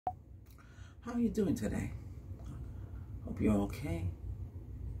How are you doing today? Hope you're okay.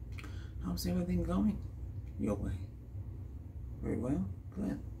 How's everything going your way? Very well?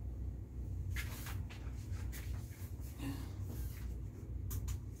 Good.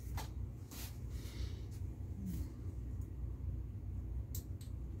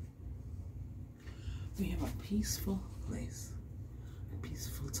 We have a peaceful place, a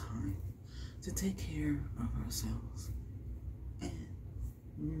peaceful time to take care of ourselves. And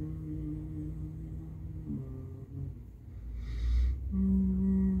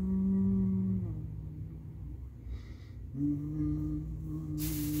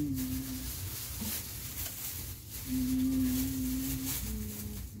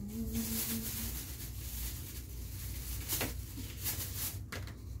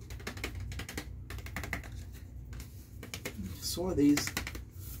saw these.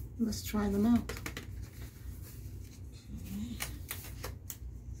 Let's try them out.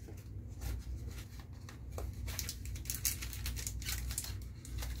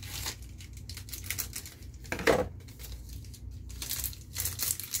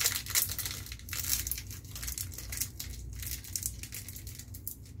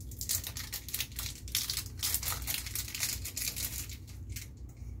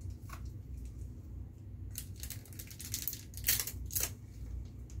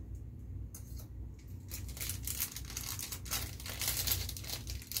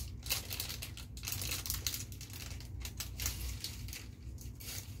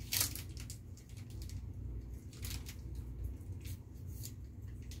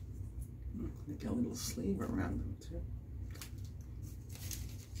 They got a little sleeve around them too.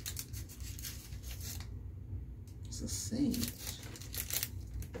 It's a sage.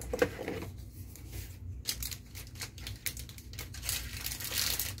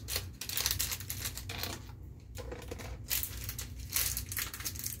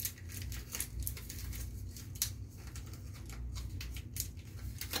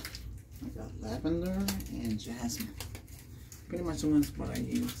 I got lavender and jasmine. Pretty much the ones what I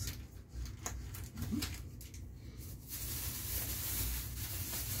use.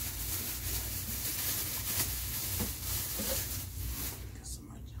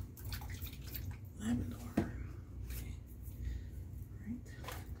 Lavender. Okay. Right.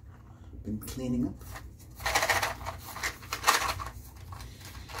 Been cleaning up.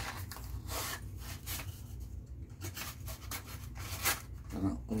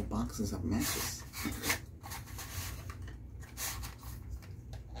 Got old boxes of matches.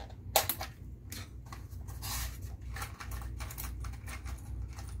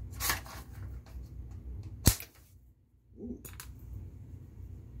 Ooh.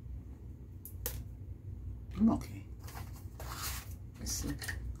 I'm okay. Let's see.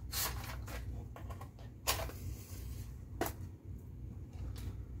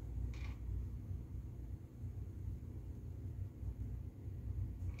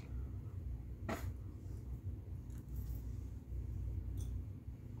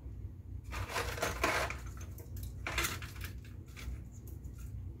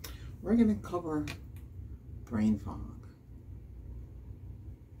 We're going to cover brain fog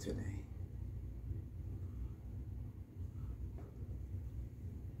today.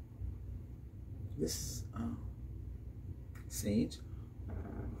 This sage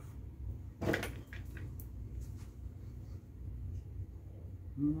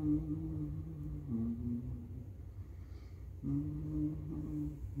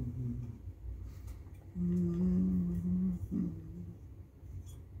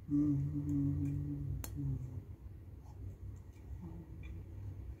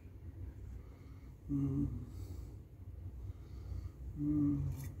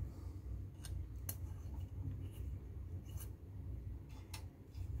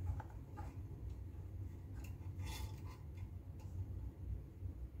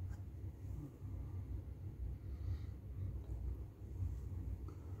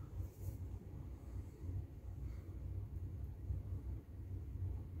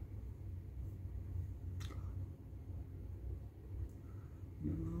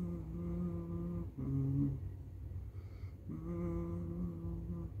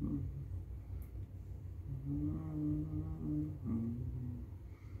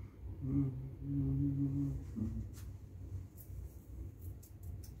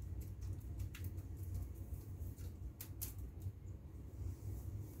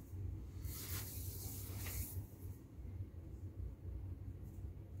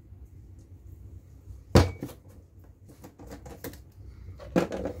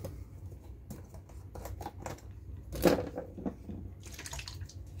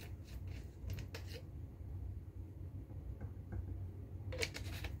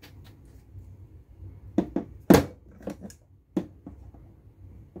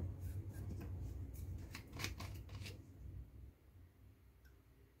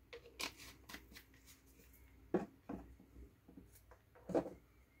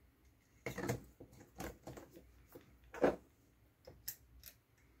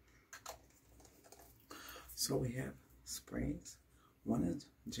So we have sprays. One is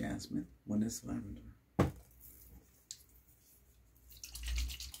jasmine, one is lavender.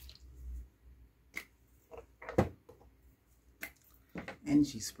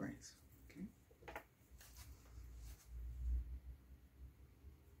 Energy sprays. Okay.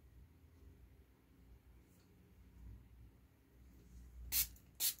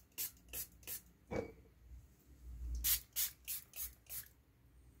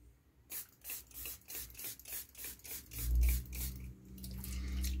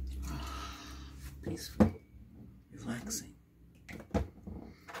 Peaceful, relaxing.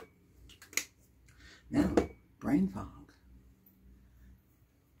 Now, brain fog.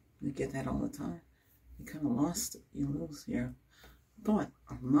 You get that all the time. You kind of lost, you lose your thought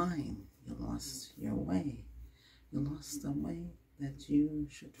or mind. You lost your way. You lost the way that you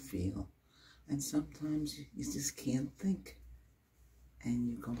should feel. And sometimes you just can't think. And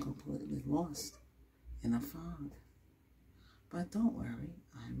you go completely lost in a fog. But don't worry,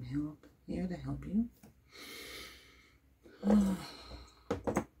 I'm here to help you.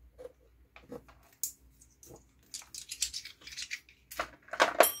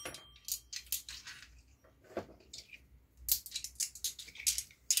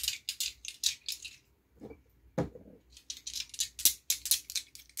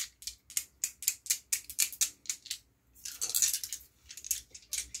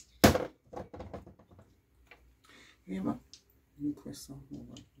 We have a new crystal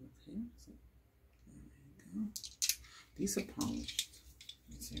over here. So there we go. These are polished.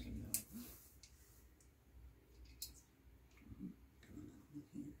 Let's see if we know.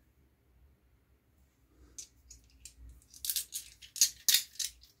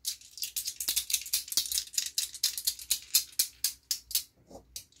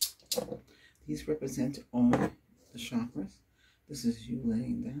 These represent all the chakras. This is you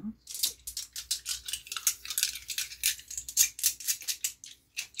laying down.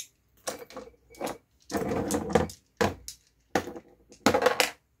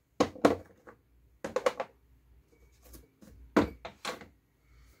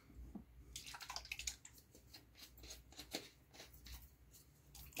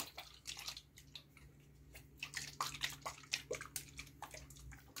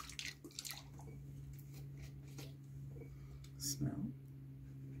 Smell.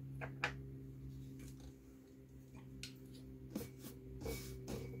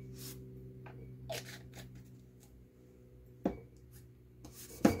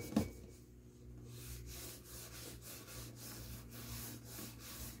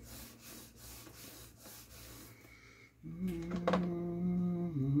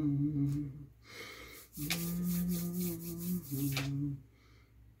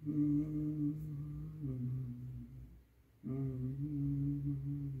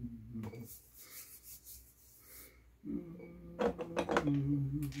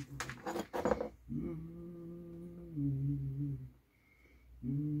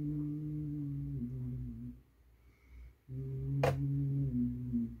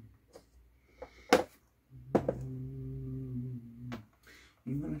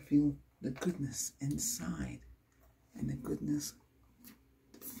 You want to feel the goodness inside, and the goodness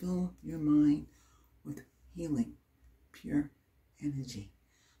to fill your mind with healing, pure energy.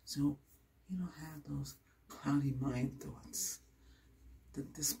 So you don't have those cloudy mind thoughts, the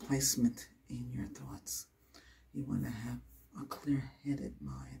displacement in your thoughts. You want to have a clear-headed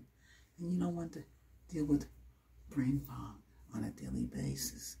mind, and you don't want to deal with brain fog on a daily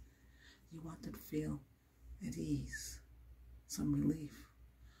basis. You want to feel at ease, some relief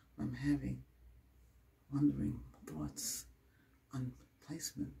from having wandering thoughts,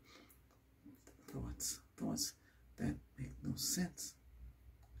 unplacement thoughts that make no sense,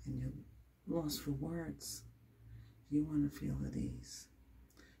 and you're lost for words. You want to feel at ease.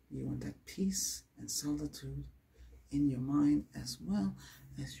 You want that peace and solitude in your mind as well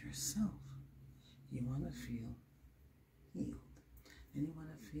as yourself. You want to feel healed, and you want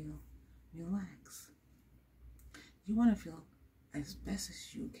to feel relaxed. You want to feel as best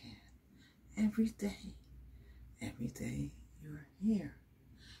as you can every day. Every day you're here.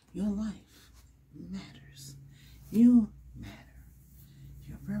 Your life matters. You matter.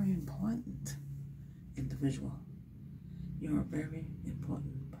 You're a very important individual. You're a very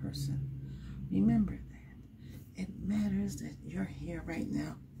important person. Remember that. It matters that you're here right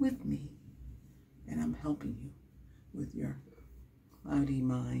now with me, and I'm helping you with your cloudy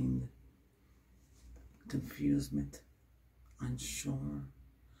mind, confusement, unsure,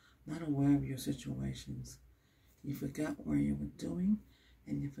 not aware of your situations. You forgot where you were doing,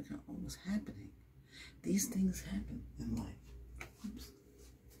 and you forgot what was happening. These things happen in life. Oops.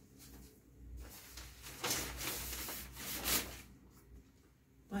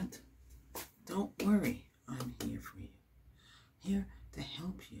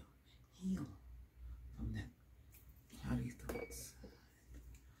 heal from that cloudy thoughts.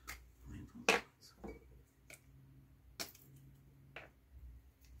 Mindful thoughts.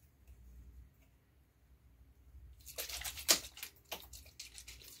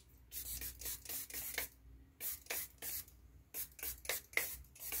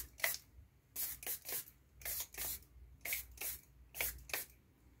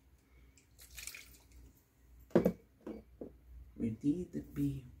 We need to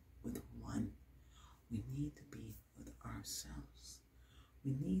be with one. We need to be with ourselves.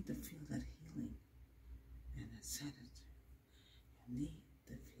 We need to feel that healing and that sanity. You need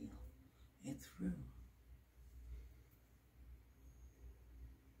to feel it through.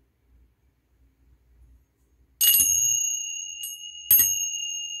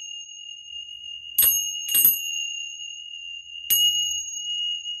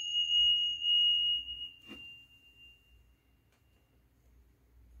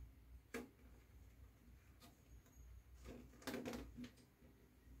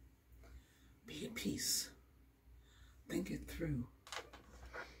 Be at peace. Think it through.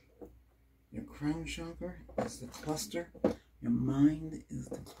 Your crown chakra is the cluster. Your mind is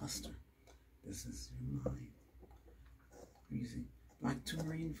the cluster. This is your mind. We're using black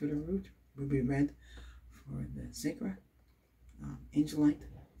tourmaline for the root, ruby red for the sacra, angelite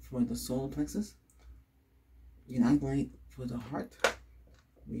for the solar plexus, united light for the heart.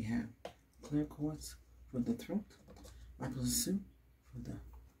 We have clear quartz for the throat, lapis lazuli for the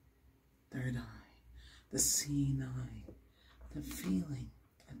third eye, the seeing eye, the feeling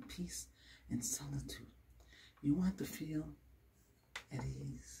at peace and solitude. You want to feel at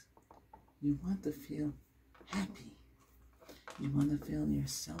ease. You want to feel happy. You want to feel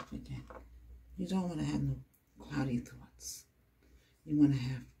yourself again. You don't want to have no cloudy thoughts. You want to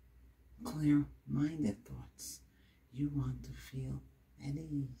have clear-minded thoughts. You want to feel at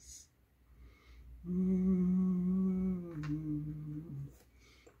ease.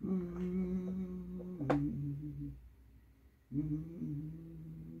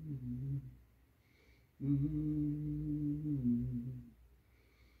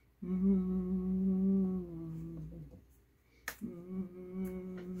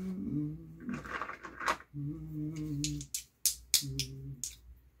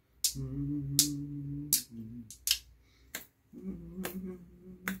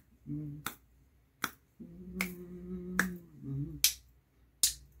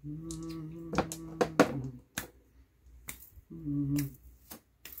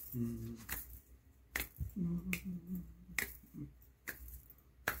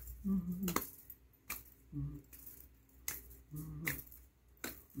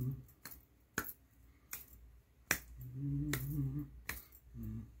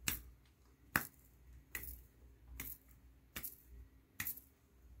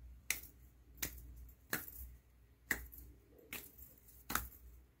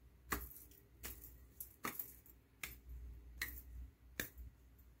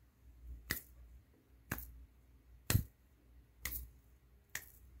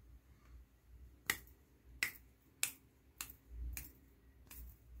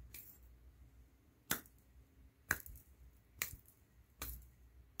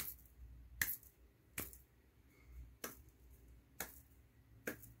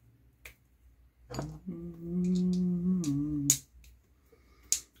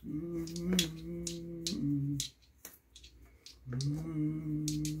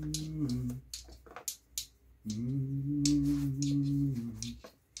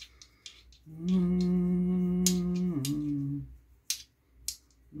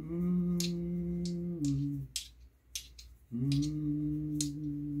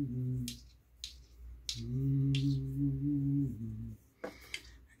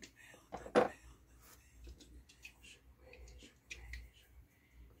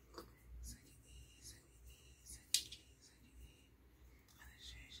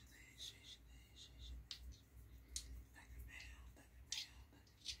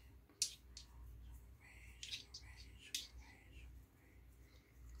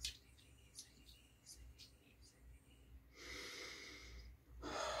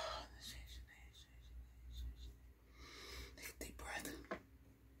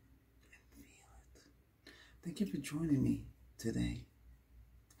 Thank you for joining me today,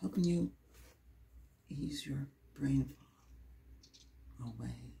 helping you ease your brain fog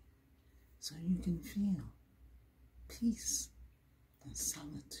away so you can feel peace and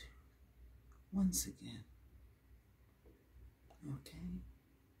solitude once again. Okay?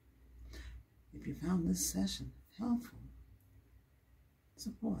 If you found this session helpful,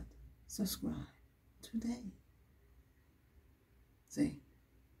 support, subscribe today. Say,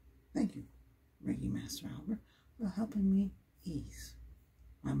 Thank you, Reiki Master Albert, for helping me ease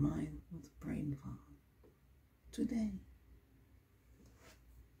my mind with brain fog today.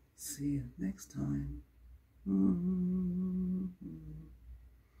 See you next time. Mm-hmm.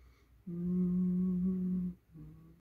 Mm-hmm.